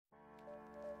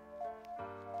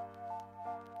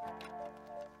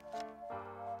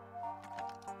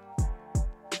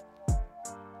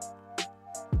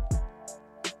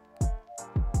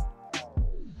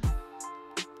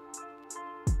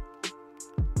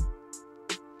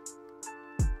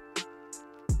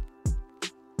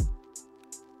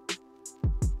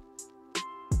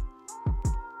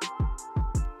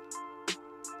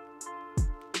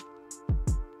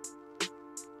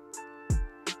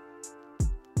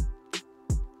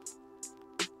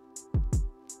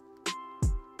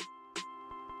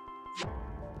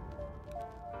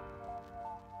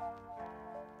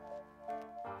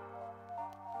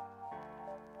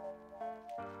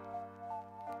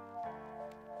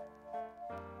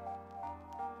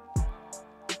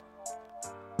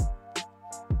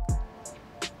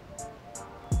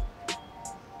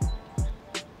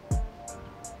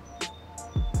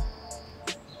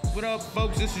What up,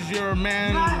 folks? This is your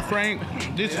man, Frank.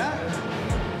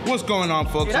 What's going on,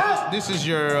 folks? This is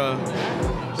your.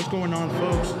 What's going on,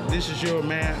 folks? This is your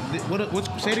man.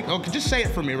 What's say it? Okay, just say it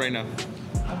for me right now.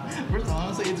 First of all,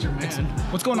 I'll say it's your man.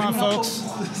 What's going on, folks?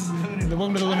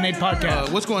 Welcome to the Lemonade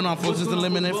Podcast. What's going on, folks? This is the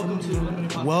Lemonade.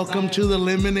 Welcome to the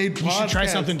Lemonade Podcast. You should try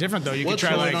something different, though. What's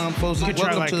going on, folks?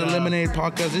 Welcome to the Lemonade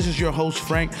Podcast. This is your host,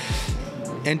 Frank.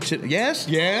 And yes.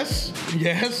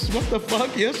 What the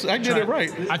fuck? Yes, I did it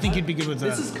right. I think you'd be good with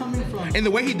that. This is coming from. And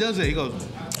the way he does it, he goes,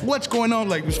 "What's going on?"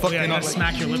 Like he's fucking. Yeah, you gotta like,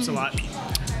 smack your lips a lot.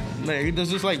 Like, he does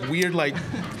this like weird like.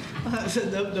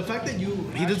 The fact that you.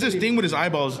 He does this thing with his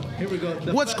eyeballs. Here we go.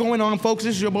 What's going on, folks?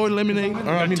 This is your boy Lemonade.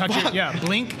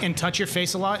 Blink and touch your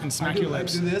face a lot and smack your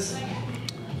lips. I do this,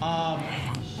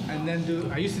 and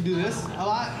then I used to do this a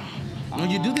lot. No,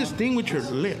 you do this thing with your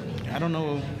lip. I don't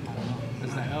know.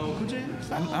 Is that El Cuche?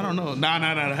 I don't know.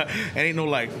 Nah. It ain't no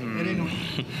like. It ain't no.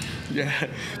 Yeah,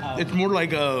 it's more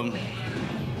like I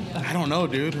don't know,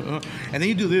 dude. And then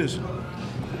you do this.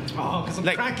 Oh, because I'm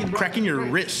like cracking your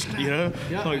wrist, you know?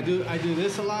 Yeah, like, I do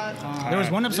this a lot. There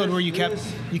was one episode where you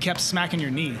kept smacking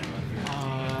your knee,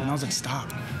 and I was like,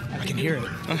 "Stop! I can hear it."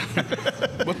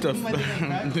 What the?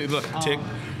 Look, tick.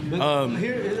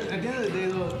 Here, at the end of the day,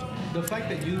 though, the fact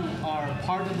that you are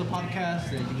part of the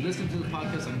podcast and you listen to the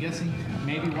podcast, I'm guessing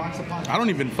maybe watch the podcast. I don't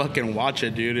even fucking watch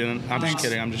it, dude. And I'm just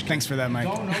kidding. Thanks for that, Mike.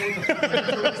 Don't know what the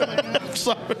fuck I'm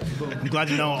sorry. I'm glad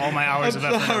you know all my hours of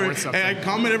effort are worth something. Hey, I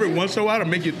comment every once in a while to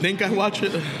make you think I watch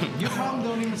it. You probably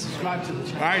don't even subscribe to the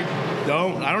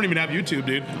channel. I don't even have YouTube,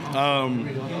 dude.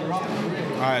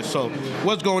 All right, so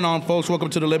what's going on, folks? Welcome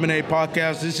to the Lemonade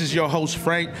Podcast. This is your host,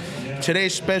 Frank.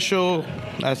 Today's special,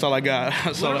 that's all I got.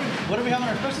 What do we have on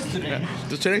our specials today?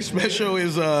 Today's special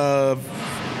is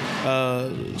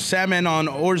salmon on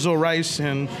orzo rice,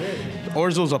 and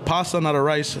orzo's a pasta, not a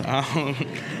rice.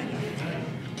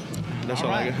 That's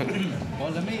all I got. Well,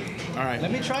 let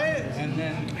me try it, and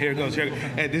then Here it goes.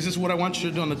 Hey, this is what I want you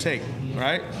to do on the take. All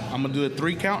right, I'm gonna do a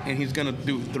 3 count, and he's gonna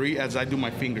do 3 as I do my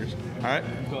fingers. All right.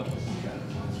 go.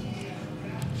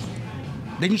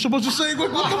 Then you're supposed to say, "What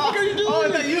the fuck are you doing?" Oh,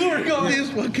 I thought you were going. This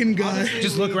fucking guy.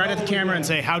 Just look right at the camera and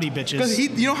say, "Howdy, Because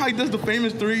bitches." you know how he does the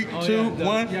famous 3, 2,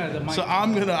 1. Yeah, the mic. So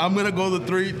I'm gonna go the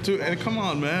 3, 2. And come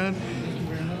on, man.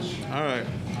 All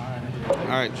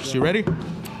right. So you ready?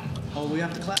 Oh, we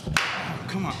have to clap.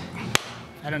 Come on.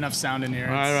 Had enough sound in here.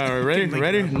 All right.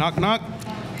 Ready? Knock.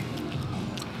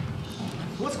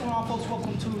 What's going on, folks?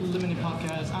 Welcome to the Lemonade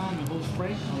Podcast. I'm your host,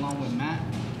 Frank, along with Matt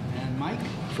and Mike.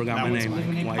 Forgot my name.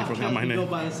 Why you forgot my We go name?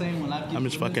 by the same one. I'm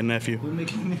his fucking nephew. We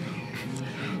make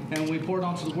and we pour it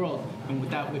onto the world. And with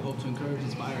that, we hope to encourage,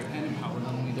 inspire, and empower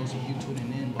not only those of you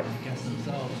tuning in, but the guests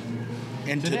themselves.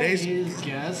 And Today's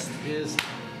guest is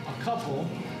a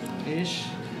couple-ish,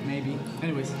 maybe.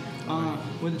 Anyways,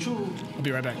 with the true I'll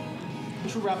be right back.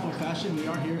 wrap-up fashion, we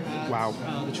are here at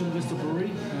the Chula Vista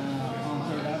Brewery on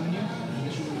 3rd Avenue, in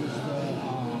the Chula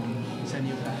Vista, San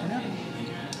Diego, California.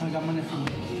 I got money from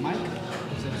Mike.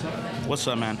 What's up? What's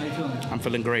up, man? How you feeling? I'm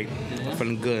feeling great. I'm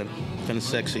feeling good. Feeling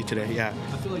sexy today. Yeah.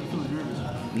 I feel like you're feeling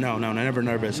nervous. No, never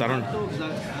nervous. I don't.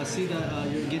 I see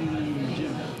that you're getting in the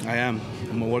gym. I am.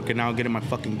 I'm working out, getting my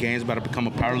fucking gains. About to become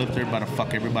a powerlifter. About to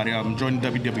fuck everybody up. I'm joining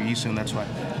WWE soon. That's why.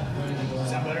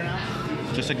 Is that better now?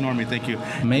 Just ignore me. Thank you.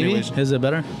 Maybe. Anyways, Is it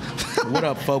better? what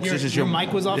up, folks? This is Your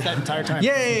mic was off that entire time.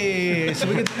 Yay! So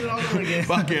we can do it all over again.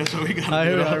 Fuck yeah. So we got.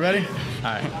 Here we go. Ready? All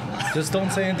right. Just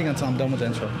don't say anything until I'm done with the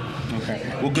intro. Okay.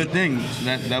 Well, good thing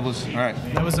that was all right.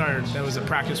 That was a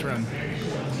practice run.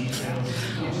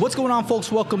 What's going on,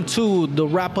 folks? Welcome to the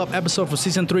wrap-up episode for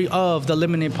Season 3 of the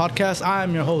Lemonade Podcast.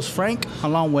 I'm your host, Frank,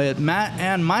 along with Matt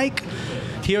and Mike.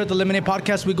 Here at the Lemonade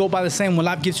Podcast, we go by the same. When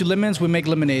life gives you lemons, we make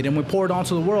lemonade, and we pour it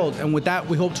onto the world. And with that,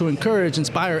 we hope to encourage,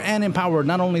 inspire, and empower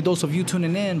not only those of you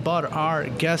tuning in, but our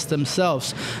guests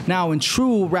themselves. Now, in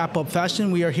true wrap-up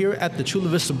fashion, we are here at the Chula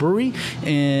Vista Brewery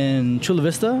in Chula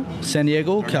Vista, San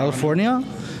Diego, California.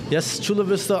 Yes, Chula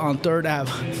Vista on 3rd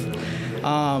Ave.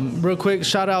 Real quick,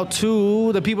 shout out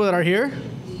to the people that are here.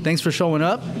 Thanks for showing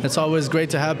up. It's always great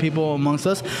to have people amongst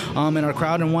us in our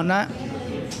crowd and whatnot.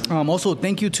 Also,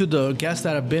 thank you to the guests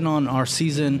that have been on our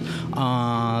season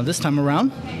this time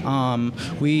around.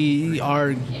 We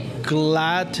are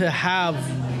glad to have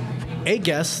a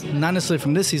guest, not necessarily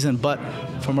from this season, but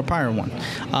from a prior one.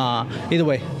 Either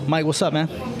way, Mike, what's up, man?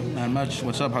 Not much.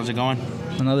 What's up? How's it going?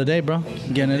 Another day, bro.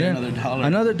 Getting it in. Another dollar.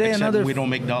 Another day, Except another. We don't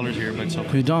make dollars here, but it's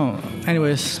okay. We don't.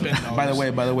 Anyways. By the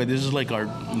way, this is like our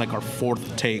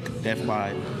 4th take.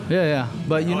 FY. Yeah.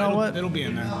 But you know what? It'll be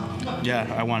in there.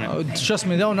 Yeah, I want it. Trust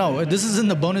me, they don't know. This is in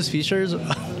the bonus features.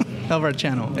 of our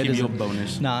channel. Give you a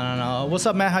bonus. No. What's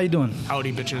up, Matt? How you doing?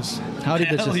 Howdy, bitches. Howdy,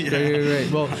 Hell bitches. yeah.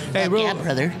 Great. Well, hey,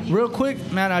 brother. real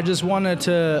quick, man, I just wanted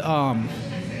to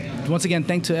once again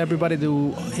thank to everybody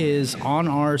who is on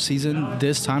our season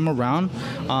this time around.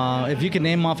 If you can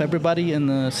name off everybody in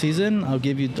the season, I'll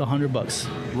give you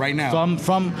 $100 Right now.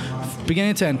 from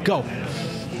beginning to end. Go.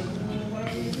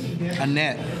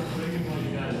 Annette.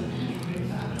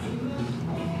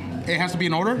 It has to be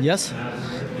in order? Yes.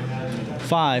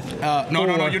 5. No.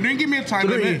 4, You didn't give me a time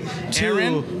 3, limit. 2.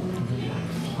 Aaron.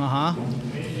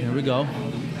 Here we go.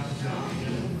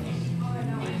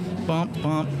 Bum,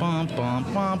 bum, bum,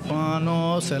 bum, bum, bum,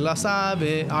 no se la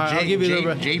sabe. All right, I'll give you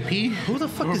the... JP? Who the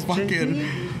fuck is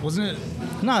JP? Wasn't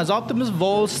it? No, it's Optimus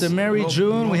Volts, the Mary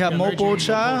June. We have Mopo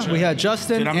Cha. We had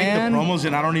Justin Dude, I made and... the promos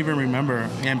and I don't even remember.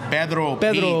 And Pedro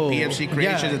PFC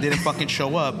Creations that didn't fucking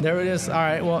show up. There it is. All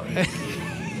right, well...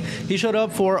 He showed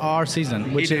up for our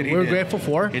season, which He we're did. grateful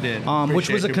for. He did. Which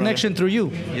was a Appreciate you, connection through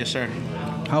you. Yes, sir.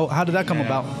 How did that come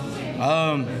about?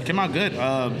 Came out good.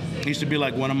 He used to be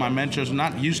like one of my mentors.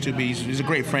 Not used to be. He's a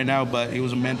great friend now, but he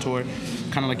was a mentor.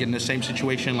 Kind of like in the same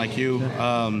situation like you.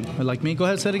 Like me? Go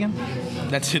ahead, say it again.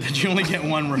 That's it. You only get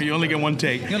one. You only get one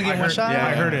take. You only get one shot? Yeah,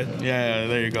 I heard it. Yeah,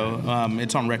 there you go.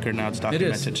 It's on record now. It's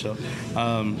documented. So,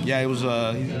 it was.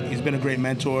 He's been a great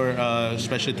mentor,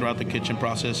 especially throughout the kitchen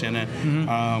process. And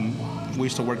we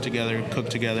used to work together, cook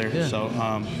together. Yeah. So,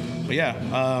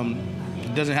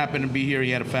 it doesn't happen to be here.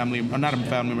 He had a family, or not a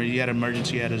family member. He had an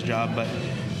emergency at his job, but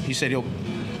he said he'll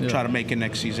try to make it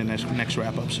next season, next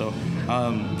wrap up. So,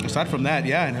 aside from that,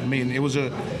 I mean,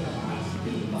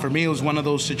 for me, it was one of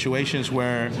those situations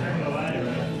where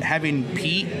having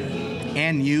Pete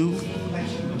and you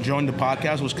join the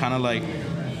podcast was kind of like,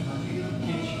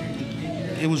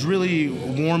 it was really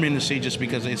warming to see, just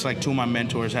because it's like two of my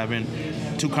mentors having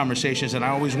two conversations, and I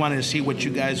always wanted to see what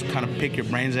you guys kind of pick your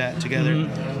brains at together.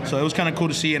 So it was kind of cool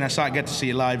to see, and I get to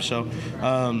see it live. So,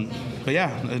 but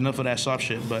yeah, enough of that soft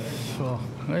shit. But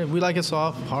We like it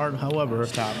soft, hard, however.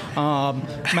 Stop.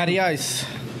 Matty Ice,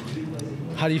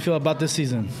 how do you feel about this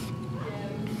season?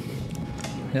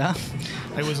 Yeah?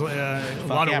 It was a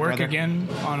lot of work brother. again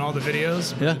on all the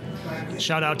videos. Yeah.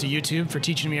 Shout out to YouTube for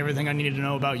teaching me everything I needed to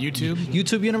know about YouTube.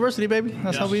 YouTube University, baby.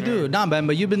 That's how we do. Nah, man,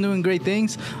 but you've been doing great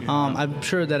things. I'm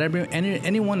sure that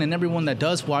anyone and everyone that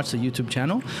does watch the YouTube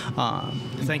channel.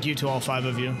 Thank you to all 5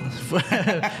 of you.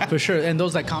 For sure. And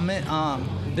those that comment,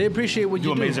 they appreciate what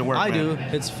you do. Amazing work, I man. do.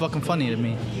 It's fucking funny to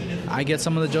me. I get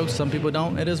some of the jokes. Some people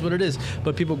don't. It is what it is.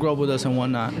 But people grow up with us and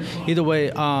whatnot. Either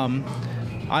way,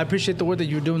 I appreciate the work that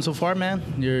you're doing so far, man.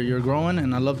 You're growing,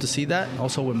 and I love to see that.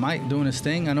 Also with Mike doing his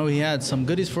thing. I know he had some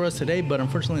goodies for us today, but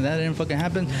unfortunately that didn't fucking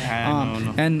happen.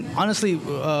 No. And honestly,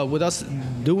 with us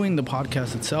doing the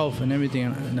podcast itself and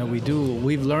everything that we do,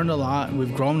 we've learned a lot.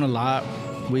 We've grown a lot.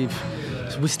 We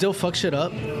still fuck shit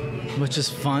up, which is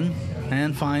fun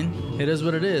and fine. It is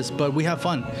what it is, but we have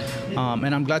fun.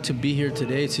 And I'm glad to be here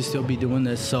today to still be doing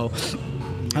this. So,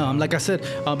 like I said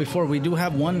before, we do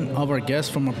have one of our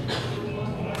guests from a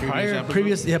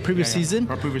previous season.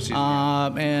 Our previous season.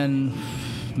 And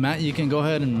Matt, you can go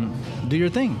ahead and do your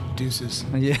thing. Deuces.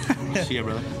 Yeah. See ya,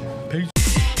 brother.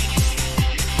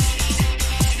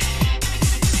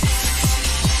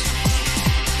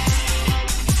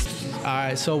 All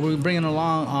right, so we're bringing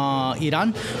along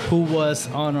Iran, who was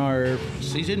on our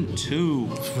Season 2.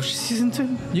 was she season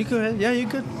 2. You go ahead. Yeah, you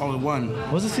could. Oh,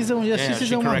 1. Was it season 1? Yeah, she's she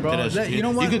season 1, corrected bro. us. You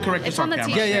know what? You could correct It's us on the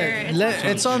camera. t-shirt. Yeah.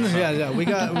 It's on. Yeah. We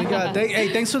got. Hey,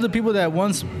 thanks to the people that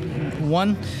one,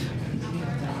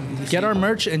 get our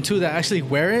merch, and 2 that actually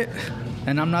wear it.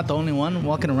 And I'm not the only one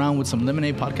walking around with some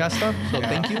Lemonade podcast stuff. So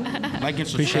thank you. Like and Appreciate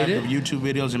subscribe it. to YouTube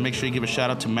videos, and make sure you give a shout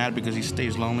out to Matt because he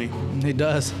stays lonely. He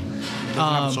does. Doesn't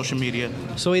have social media.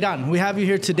 So Iran, we have you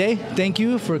here today. Thank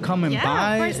you for coming Yeah,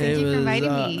 by. of course. Thank you for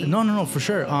inviting me. No, for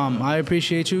sure. I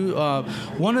appreciate you.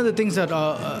 One of the things that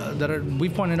we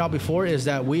pointed out before is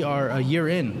that we are a year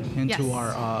into Yes.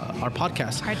 our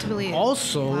podcast. Hard to believe.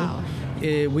 Also, Wow.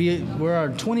 we're our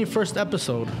 21st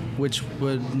episode, which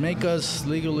would make us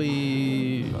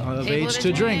legally of Able age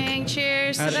to drink.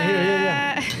 Cheers to Here,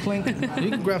 that. Clink. You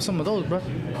can grab some of those, bro.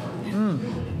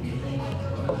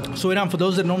 So, Iran, for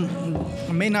those that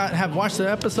may not have watched the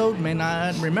episode, may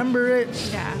not remember it.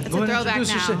 Yeah, it's go a ahead and throwback introduce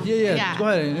now. yourself. Yeah. Go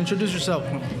ahead and introduce yourself.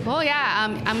 Well,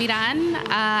 yeah, I'm Iran.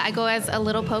 I go as a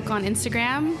Little Poke on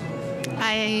Instagram.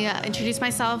 I introduced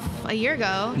myself a year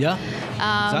ago. Yeah,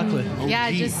 exactly. Yeah,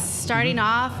 OG. just starting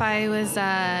off, I was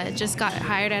just got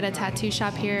hired at a tattoo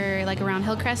shop here, like around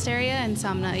Hillcrest area, and so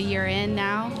I'm a year in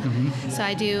now. So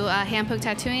I do hand poke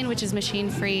tattooing, which is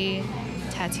machine-free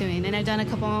tattooing, and I've done a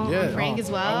couple on Frank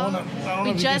as well. I don't know We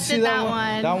if you just can see did that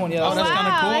one. That one, yeah. Oh, that's kinda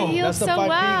wow, cool. It heals That's the so 5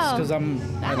 well. peaks because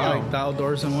I like the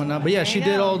outdoors and whatnot. But yeah, she you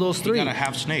did go. all those You 3. got a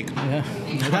half snake. Yeah.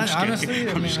 just kidding. Honestly,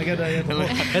 I I'm mean, just I got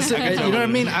kidding. you know what I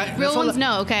mean? Real ones,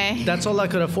 no, okay. That's all I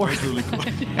could afford. Really cool.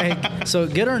 Hey, so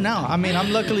get her now. I mean,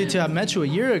 I'm lucky to have met you a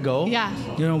year ago. Yeah.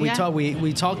 You know, Yeah.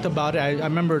 we talked about it. I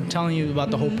remember telling you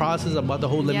about the whole process, about the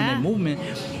whole Lemonade Yeah. movement,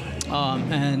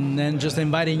 and then just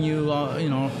inviting you, you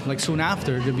know, like soon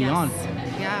after to be Yes. on.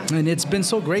 Yeah. And it's been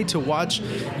so great to watch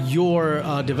your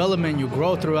development, your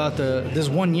growth throughout this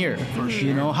 1 year.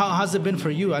 You know, how's it been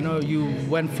for you? I know you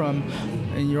went from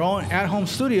in your own at-home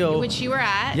studio, Which you were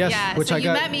at. Yes, Yeah. which so I you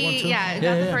got met one me. too. Yeah. Yeah,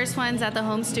 Got the yeah. first ones at the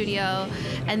home studio,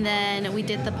 and then we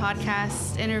did the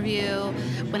podcast interview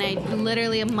when I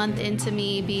literally a month into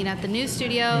me being at the new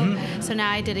studio. Mm-hmm. So now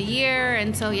I did a year,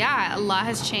 and so yeah, a lot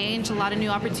has changed. A lot of new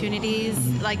opportunities,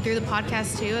 like through the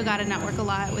podcast too. I got to network a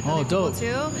lot with other people dope.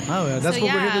 too. Oh, yeah, that's what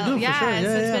we're here to do, for yeah, sure. Yeah, so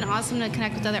it's yeah. been awesome to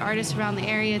connect with other artists around the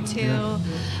area too.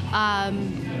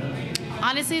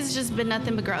 Honestly, it's just been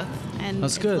nothing but growth and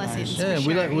That's good. blessings. Yeah, for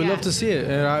we sure. we love to see it.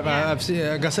 And Yeah. I've seen,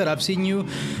 like I said, I've seen you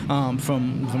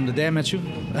from the day I met you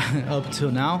up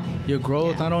till now. Your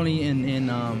growth, Yeah. not only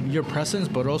in your presence,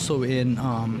 but also in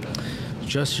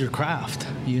just your craft.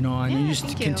 You know, and Yeah, you just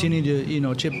thank you. continue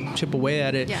to chip away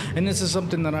at it. Yeah. And this is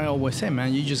something that I always say,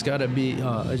 man. You just gotta be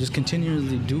just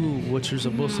continually do what you're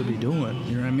supposed to be doing.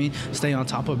 You know what I mean? Stay on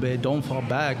top of it. Don't fall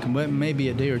back. Maybe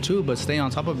a day or two, but stay on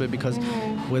top of it because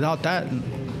without that,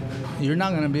 you're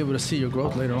not going to be able to see your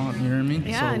growth later on. You know what I mean?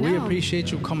 Yeah, so I we know.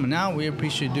 appreciate you coming out. We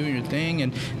appreciate doing your thing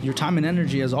and your time and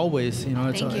energy as always. You know,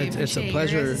 it's Thank you. it's a Appreciate your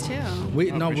pleasure. guys' too. We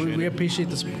Appreciate we it. appreciate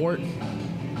the support.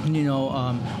 You know,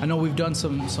 I know we've done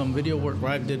some video work.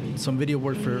 Where I did some video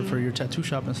work for your tattoo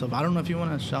shop and stuff. I don't know if you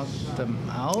want to shout them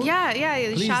out. Yeah.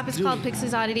 The Please shop is do. called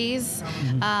Pixies Oddities.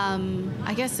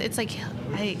 I guess it's like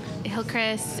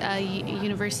Hillcrest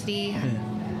University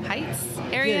Heights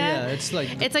area. Yeah, it's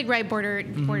like It's like right border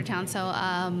town. So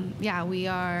yeah, we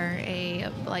are a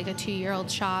 2-year-old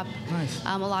shop. Nice.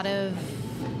 A lot of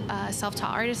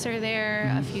self-taught artists are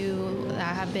there. A few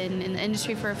that have been in the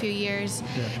industry for a few years,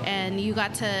 Yeah. and you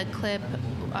got to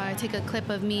take a clip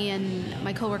of me and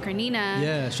my coworker Nina.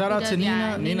 Yeah, shout who out to does- Nina.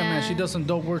 yeah, Nina, man, she does some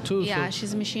dope work too. Yeah, so.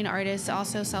 she's a machine artist,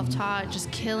 also self-taught, just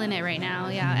killing it right now.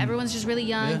 Yeah, everyone's just really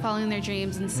young, Yeah. following their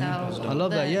dreams, and so I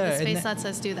love that, yeah, the and space that- lets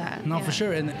us do that. No, yeah. for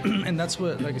sure, and that's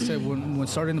what, like I said, when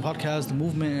starting the podcast, the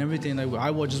movement, and everything, like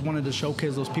just wanted to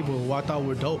showcase those people who I thought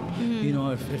were dope. Mm-hmm. You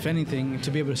know, if anything,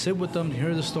 to be able to sit with them,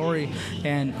 hear the story,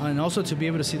 and also to be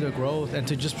able to see their growth, and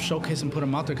to just showcase and put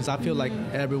them out there, because I feel like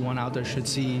everyone out there should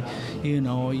see, you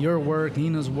know, your work,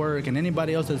 Nina's work, and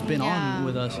anybody else that's been on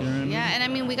with us. You know what I mean? Yeah, and I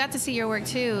mean, we got to see your work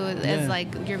too, Yeah. as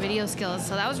like your video skills,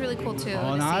 so that was really cool too.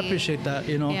 Oh, to no, I see. appreciate that,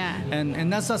 you know, Yeah.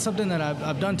 and that's not something that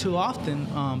I've done too often,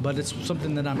 but it's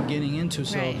something that I'm getting into,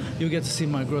 so Right. you get to see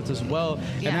my growth as well,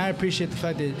 and Yeah. I appreciate the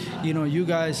fact that, you know, you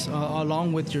guys,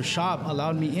 along with your shop,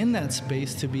 allowed me in that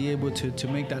space to be able to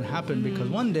make that happen, because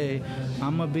one day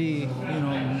I'm going to be, you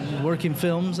know, working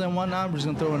films and whatnot. We're just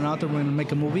going to throw it out there, we're going to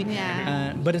make a movie,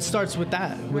 Yeah. But it starts with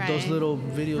that, with those Right. little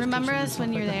videos. Remember clips and us stuff when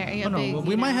like you're that. there, you're Oh, no, big,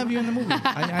 we you might know? have you in the movie.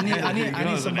 I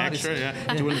need some bodies. Extra,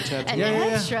 yeah. Doing the tattoo. An Yeah.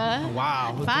 extra.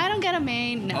 Wow. If I don't get a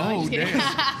main, no. I'm Oh, just kidding.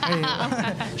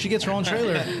 Hey, she gets her own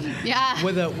trailer Yeah.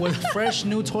 with a fresh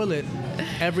new toilet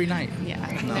every night. Yeah.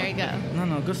 There you go.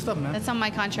 No, good stuff, man. That's on my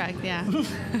contract. Yeah.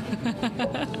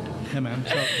 Yeah, man.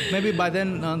 So maybe by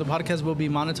then the podcast will be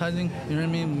monetizing. You know what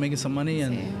I mean? Making some money,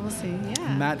 and We'll see.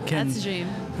 Yeah. Matt can. That's a dream.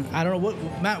 I don't know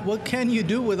Matt. What can you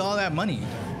do with all that money?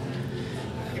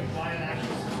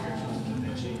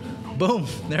 Boom,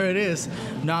 there it is.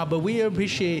 Nah, but we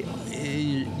appreciate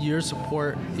your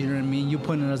support. You know what I mean? You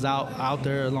putting us out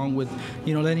there, along with,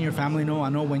 you know, letting your family know. I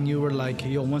know when you were like,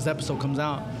 yo, once the episode comes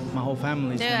out, my whole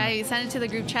family's Dude, gonna- I sent it to the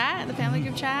group chat, the family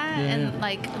group chat, Yeah, and yeah.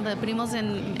 like the primos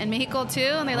in Mexico too,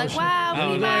 and they're like, shit. "Wow, Oh,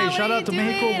 Prima, hey, what shout are out you to doing?"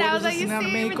 Mexico. I was Brothers like, "You listening out of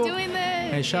see, Mexico. we're doing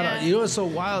this." Hey, shout out! Yeah. You know, it's so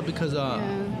wild because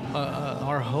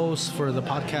our host for the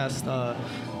podcast,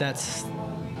 that's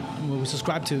what we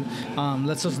subscribe to,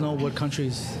 lets us know what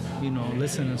countries, you know,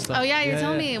 listen and stuff. Oh yeah, you're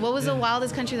telling me. What was the yeah.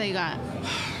 wildest country that you got?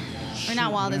 Or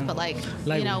not wildest, man. but like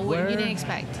Like you know, what where? you didn't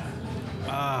expect.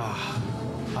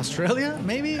 Australia,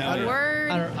 maybe. I don't,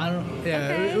 Word. I don't. Yeah,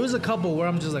 Okay. it was a couple where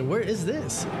I'm just like, where is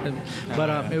this?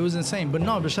 But it was insane. But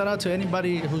no, but shout out to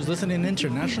anybody who's listening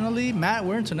internationally. Matt,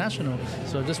 we're international,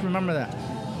 so just remember that.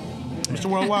 Mr.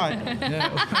 Worldwide.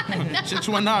 Yeah.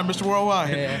 619, Mr.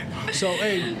 Worldwide. Yeah. So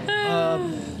hey,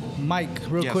 Mike,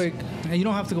 real Yes. quick. And you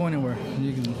don't have to go anywhere.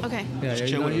 You can. Okay. Yeah, Just you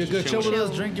chill know, with you're us, good. just Chill chill with with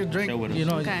us. us. Drink your drink. Chill with us. You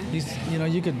know, Okay.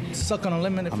 you could suck on a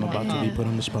lemon. If I'm you about want. to be put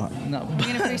on the spot. No. We're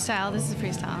gonna freestyle. This is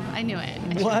freestyle. I knew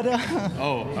it. What? Oh,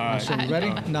 all right. So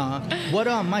ready? Nah. What?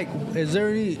 Mike, is there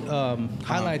any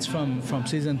highlights from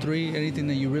season 3? Anything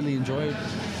that you really enjoyed,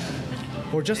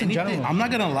 or just in general? I'm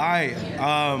not gonna lie.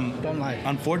 Don't lie.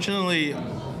 Unfortunately,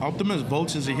 Optimus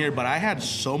Votes isn't here, but I had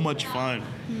so much fun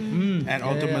at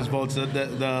Optimus Votes.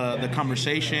 The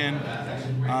conversation,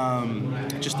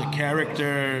 just the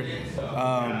character,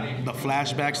 the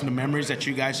flashbacks and the memories that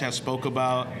you guys have spoke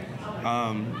about.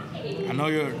 I know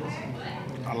you're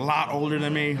a lot older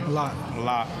than me. A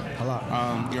lot.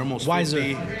 You're almost Wiser.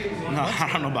 50. No, I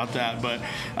don't know about that, but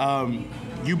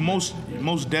you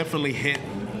most definitely hit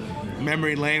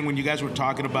memory lane when you guys were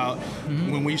talking about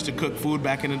when we used to cook food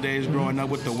back in the days growing up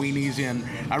with the weenies, and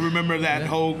I remember that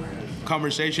whole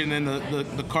conversation and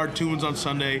the cartoons on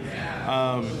Sunday,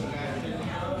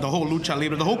 the whole lucha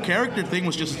libre, the whole character thing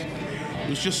was just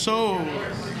so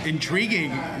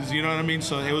intriguing, you know what I mean?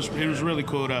 So it was really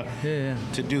cool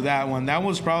to do that one. That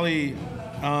was probably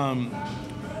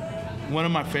one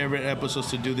of my favorite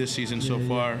episodes to do this season so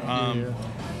far.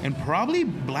 And probably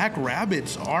Black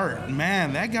Rabbit's art,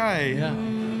 man, that guy.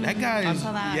 That guy's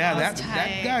saw that. yeah, That that was that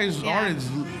tight. guy's Yeah.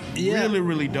 art is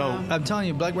really dope. I'm telling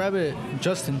you, Black Rabbit,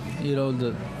 Justin, you know,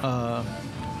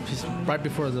 he's right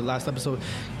before the last episode,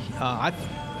 I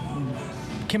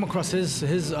came across his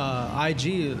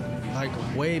IG like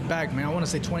way back, man. I want to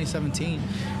say 2017,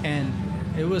 and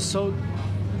it was so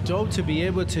dope to be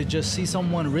able to just see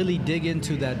someone really dig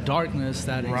into that darkness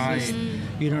that exists.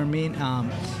 You know what I mean?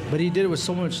 But he did it with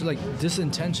so much like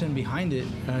disintention behind it,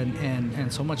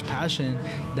 and so much passion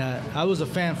that I was a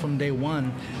fan from day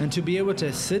one. And to be able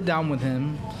to sit down with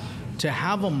him, to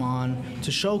have him on,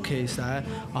 to showcase that,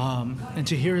 and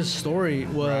to hear his story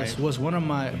was one of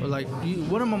my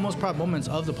most proud moments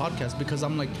of the podcast, because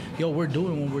I'm like, yo, we're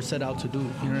doing what we're set out to do.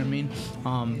 You know what I mean?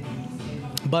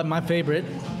 But my favorite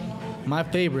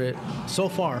so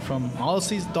far from all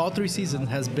 3 seasons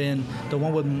has been the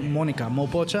one with Monica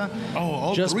Mopocha. Oh,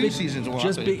 all 3 seasons were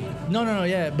No,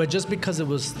 yeah, but just because it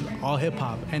was all hip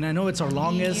hop, and I know it's our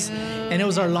longest, and it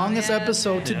was our longest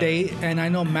episode to date, and I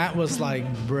know Matt was like,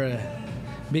 bruh,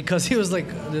 because he was like,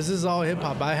 this is all hip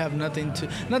hop. I have nothing to,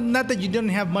 not that you didn't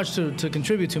have much to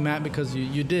contribute to, Matt, because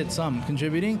you did some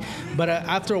contributing, but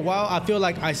after a while, I feel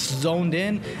like I zoned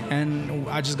in and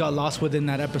I just got lost within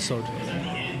that episode.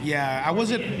 Yeah, I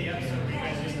wasn't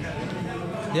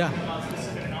Yeah.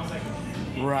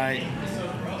 right.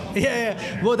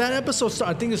 Yeah. Well, that episode,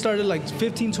 I think it started like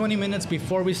 15, 20 minutes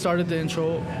before we started the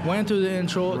intro. Went through the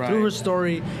intro, through her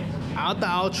story, out the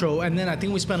outro, and then I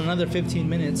think we spent another 15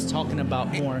 minutes talking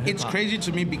about more hip-hop. It's crazy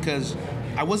to me because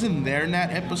I wasn't there in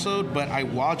that episode, but I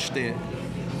watched it,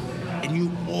 and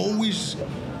you always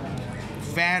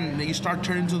you start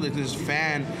turning to this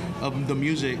fan of the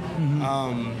music.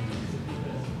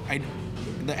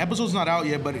 The episode's not out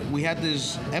yet, but we had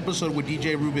this episode with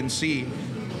DJ Ruben C.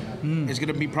 It's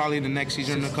gonna be probably the next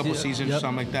season, in a couple seasons,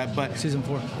 something like that. But season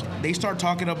 4, they start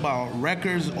talking about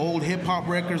records, old hip hop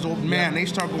records. They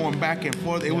start going back and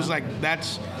forth. It was like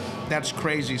that's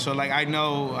crazy. So like I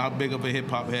know how big of a hip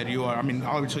hop head you are. I mean,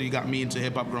 obviously you got me into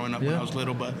hip hop growing up when I was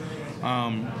little, but.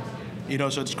 You know,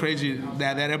 so it's crazy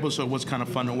that episode was kind of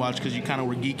fun to watch because you kind of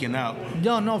were geeking out.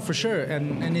 No, for sure.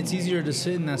 And it's easier to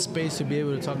sit in that space to be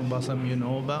able to talk about something you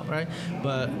know about, right?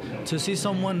 But to see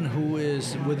someone who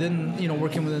is within,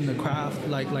 working within the craft,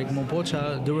 like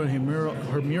Mopocha doing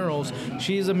her murals,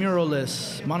 she's a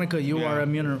muralist. Monica, you are a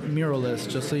muralist,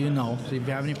 just so you know, so if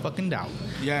you have any fucking doubt.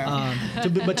 Yeah.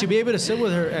 But to be able to sit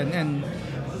with her and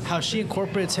how she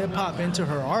incorporates hip-hop into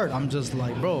her art, I'm just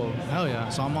like, bro, hell yeah.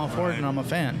 So I'm all for it, and I'm a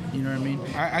fan. You know what I mean?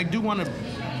 I do want to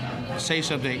say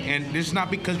something, and this is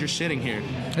not because you're sitting here.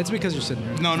 It's because you're sitting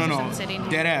here. No. Sitting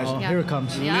Dead ass. Oh, here it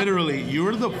comes. Yeah. Literally, you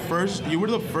were the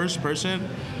first person,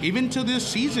 even to this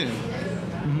season.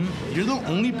 You're the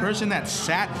only person that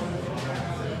sat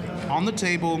on the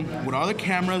table with all the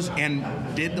cameras and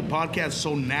did the podcast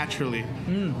so naturally.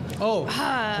 Oh.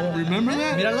 Remember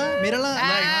that?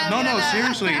 Mírala. No,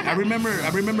 seriously. I remember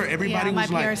everybody my was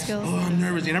PR like, skills. oh, I'm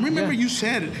nervous. And I remember you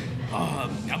said,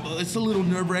 it's a little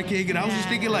nerve-wracking. And I was just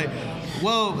thinking like,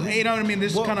 well, you know what I mean?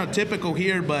 This is kind of typical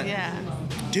here, but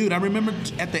dude, I remember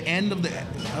at the end of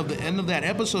that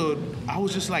episode, I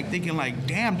was just like thinking like,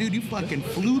 damn, dude, you fucking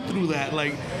flew through that.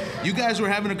 Like, you guys were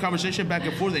having a conversation back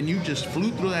and forth, and you just flew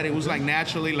through that. It was like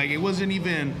naturally, like it wasn't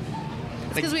even.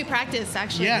 It's because we practiced,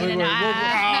 actually. Yeah. We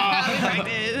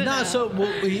practiced. No, so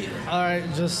all right,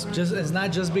 just it's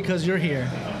not just because you're here.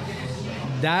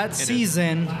 That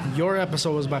season, your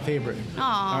episode was my favorite.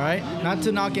 Aw. All right? Not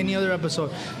to knock any other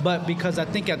episode, but because I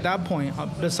think at that point,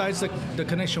 besides the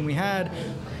connection we had,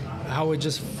 how it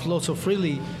just flowed so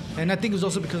freely, and I think it was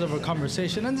also because of our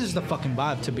conversation, and this is the fucking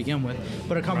vibe to begin with,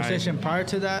 but our conversation prior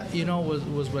to that, you know,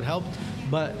 was what helped.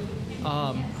 But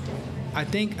I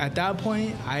think at that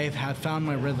point, I had found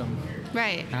my rhythm.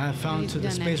 Right. I have found You've to the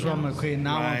done space it, where I'm yeah. like, okay,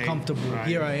 now I'm comfortable. Right.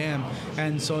 Here I am,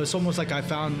 and so it's almost like I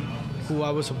found who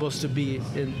I was supposed to be,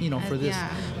 in, you know, for this Yeah.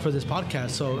 for this podcast.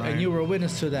 So, Right. and you were a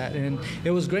witness to that, and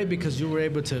it was great because you were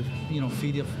able to, you know,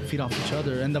 feed off each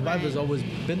other, and the vibe Right. has always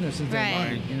been there since day Right.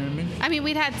 one. You know what I mean? I mean,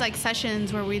 we'd had like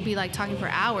sessions where we'd be like talking for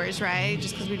hours, right?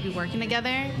 Just because we'd be working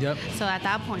together. Yep. So at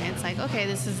that point, it's like, okay,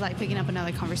 this is like picking up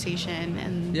another conversation,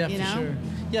 and Yeah, you for know, sure.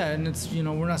 Yeah, and it's, you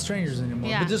know, we're not strangers anymore.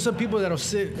 Yeah. But there's some people that'll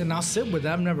sit, and I'll sit with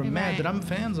that I've never met, Right. that I'm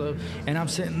fans of, and I'm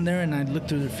sitting there and I look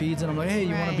through their feeds and I'm like, hey, you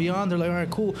want to Right. be on? They're like, all right,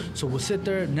 cool. So we'll sit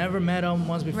there. Never met them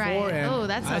once before. right? And Oh,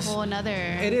 that's I a s- whole another.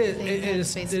 It is. thing It and is.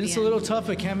 space to It's be a in. little tough.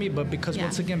 It can be, but because Yeah.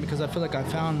 once again, because I feel like I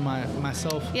found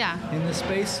myself Yeah. in this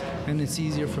space, and it's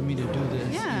easier for me to do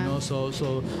this. Yeah. You know.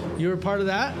 So you're a part of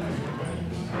that.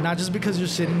 Not just because you're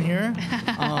sitting here.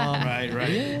 Right.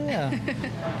 Yeah.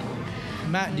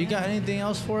 Matt, you got anything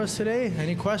else for us today?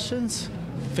 Any questions?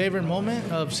 Favorite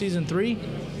moment of season 3?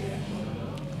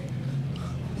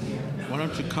 Why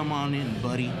don't you come on in,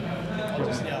 buddy?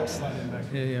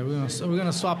 Yeah. We're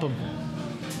gonna swap them.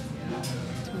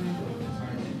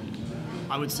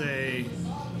 I would say,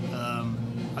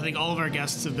 I think all of our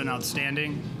guests have been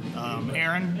outstanding.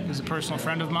 Erin is a personal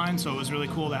friend of mine, so it was really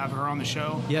cool to have her on the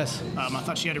show. Yes, I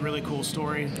thought she had a really cool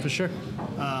story. for sure.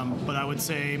 But I would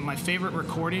say my favorite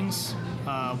recordings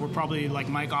were probably like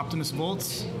Mike Optimus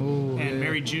Volts Ooh, and yeah.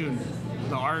 Mary June.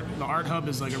 The art hub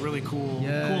is like a really cool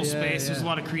Yeah, space. yeah. There's a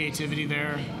lot of creativity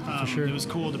there. sure. It was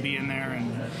cool to be in there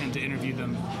and to interview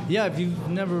them. Yeah, if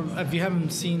you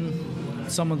haven't seen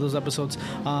some of those episodes,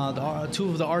 two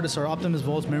of the artists are Optimus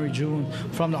Volts, Mary June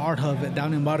from the Art Hub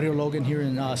down in Barrio Logan here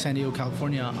in San Diego,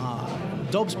 California.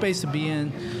 Dope space to be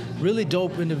in. Really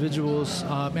dope individuals,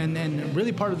 and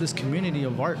really part of this community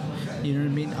of art. You know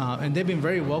what I mean? And they've been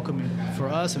very welcoming for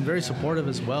us and very supportive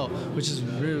as well, which is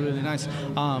really, really nice.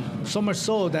 So much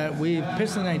so that we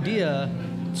pitched an idea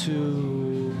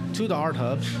to the Art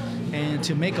Hub and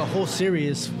to make a whole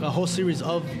series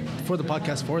for the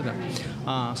podcast for them.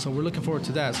 So we're looking forward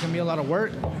to that. It's gonna be a lot of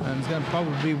work, and it's gonna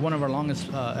probably be one of our longest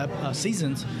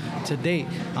seasons to date.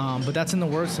 But that's in the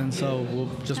works, and so we'll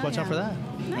just watch out for that.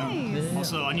 Nice.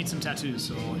 Also, I need some tattoos,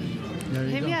 so There you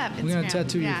Hit go. me up, We're gonna Instagram.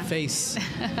 tattoo your Yeah. face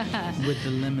with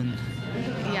the lemon.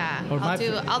 Yeah. Or my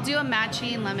I'll do a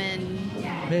matching lemon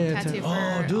Yeah, tattoo.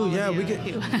 oh, for dude, all yeah, of we you.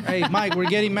 get. Hey, Mike, we're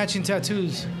getting matching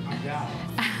tattoos.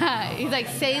 He's like,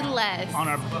 say less. on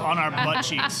our butt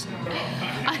cheeks.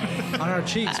 On our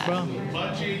cheeks, bro.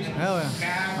 Butt cheeks, Hell yeah.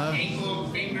 calf, ankle,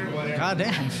 finger, whatever. God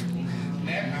damn.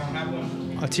 Neck, I don't have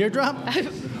one. A teardrop?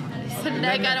 So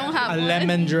neck, I don't have A one.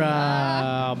 lemon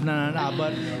drop. No,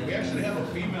 but We actually have a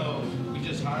female we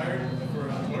just hired for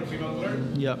a clerk, female clerk.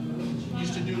 yep.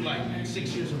 Used to do like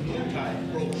 6 years of multi,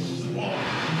 bro. Whoa.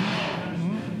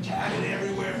 Tatted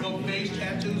everywhere, no face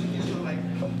tattoos. And just like,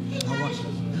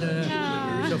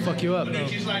 She'll fuck you up. but though. then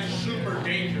she's like super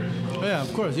dangerous, bro. Yeah,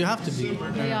 of course, you have to be.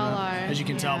 We all are. As you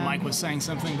can tell, Yeah. Mike was saying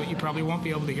something, but you probably won't be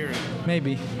able to hear it.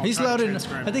 Maybe he's try to loud enough.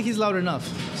 transcribe I think he's loud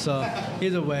enough. So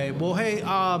either way, well, hey,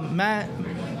 Matt,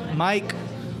 Mike,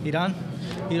 Iran,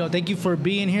 thank you for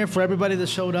being here. For everybody that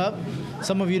showed up,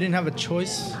 some of you didn't have a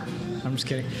choice. I'm just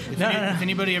kidding. No. If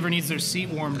anybody ever needs their seat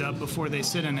warmed up before they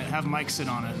sit in it, have Mike sit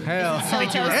on it. Hell. So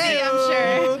toasty,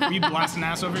 I'm sure. Are you blasting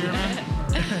ass over here, man?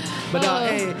 But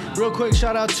hey, real quick,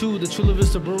 shout out to the Chula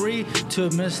Vista Brewery, to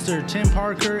Mr. Tim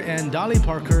Parker and Dolly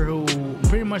Parker, who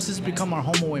pretty much this has become our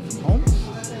home away from home.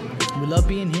 We love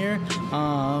being here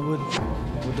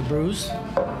with the brews.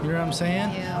 You know what I'm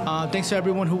saying? Yeah. Thanks to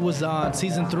everyone who was on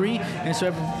season 3, and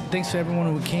so thanks to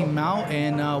everyone who came out,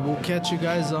 and we'll catch you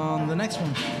guys on the next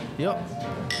one. Yep.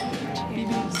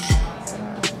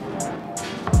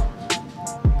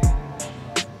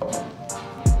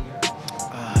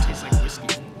 Tastes like whiskey.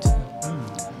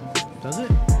 Does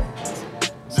it?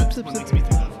 That's what makes me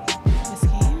think of Whiskey?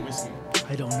 whiskey.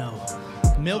 I don't know.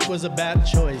 Milk was a bad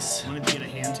choice. I wanted to get a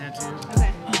hand tattoo,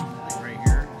 Okay. like right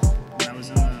here. When I was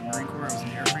in the Marine Corps, I was an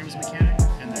airframes mechanic,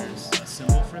 and there's a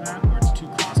symbol for that where it's 2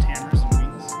 crossed hammers and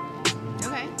wings.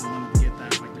 Okay. I wanted to get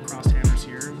that, like the crossed hammers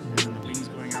here, and then the wings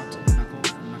going out to the knuckle,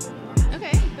 from knuckle to knuckle.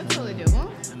 Okay. That's totally doable.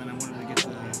 And then I wanted to get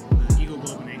the eagle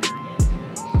globe and anchor.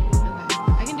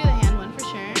 Okay. I can do the hand one for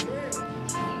sure.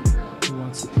 Who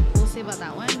wants? We'll see about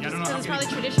that one. Yeah, I don't know Because how it's probably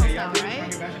many- traditional style,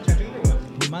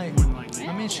 right? We might. More than likely.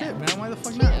 I mean, mean, shit, man. Why the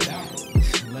fuck not? Yeah.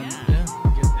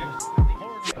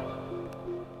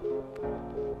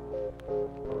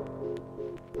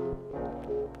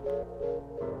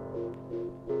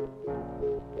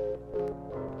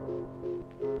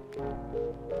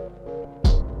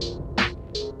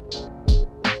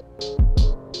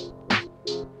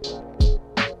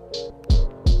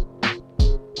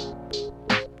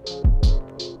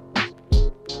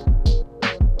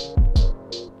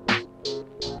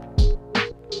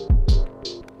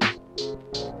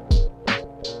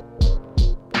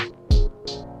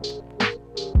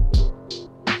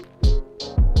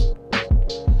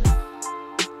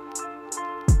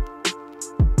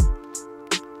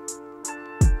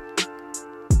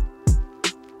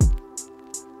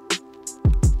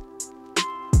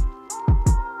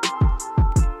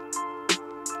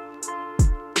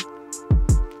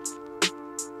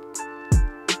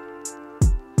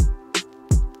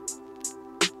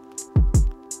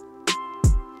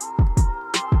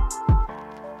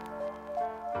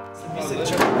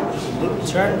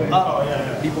 Turn up. Oh,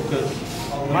 yeah. People could.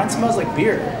 Mine smells like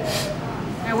beer.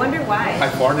 I wonder why. I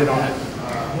farted on it.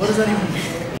 What does that even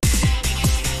mean?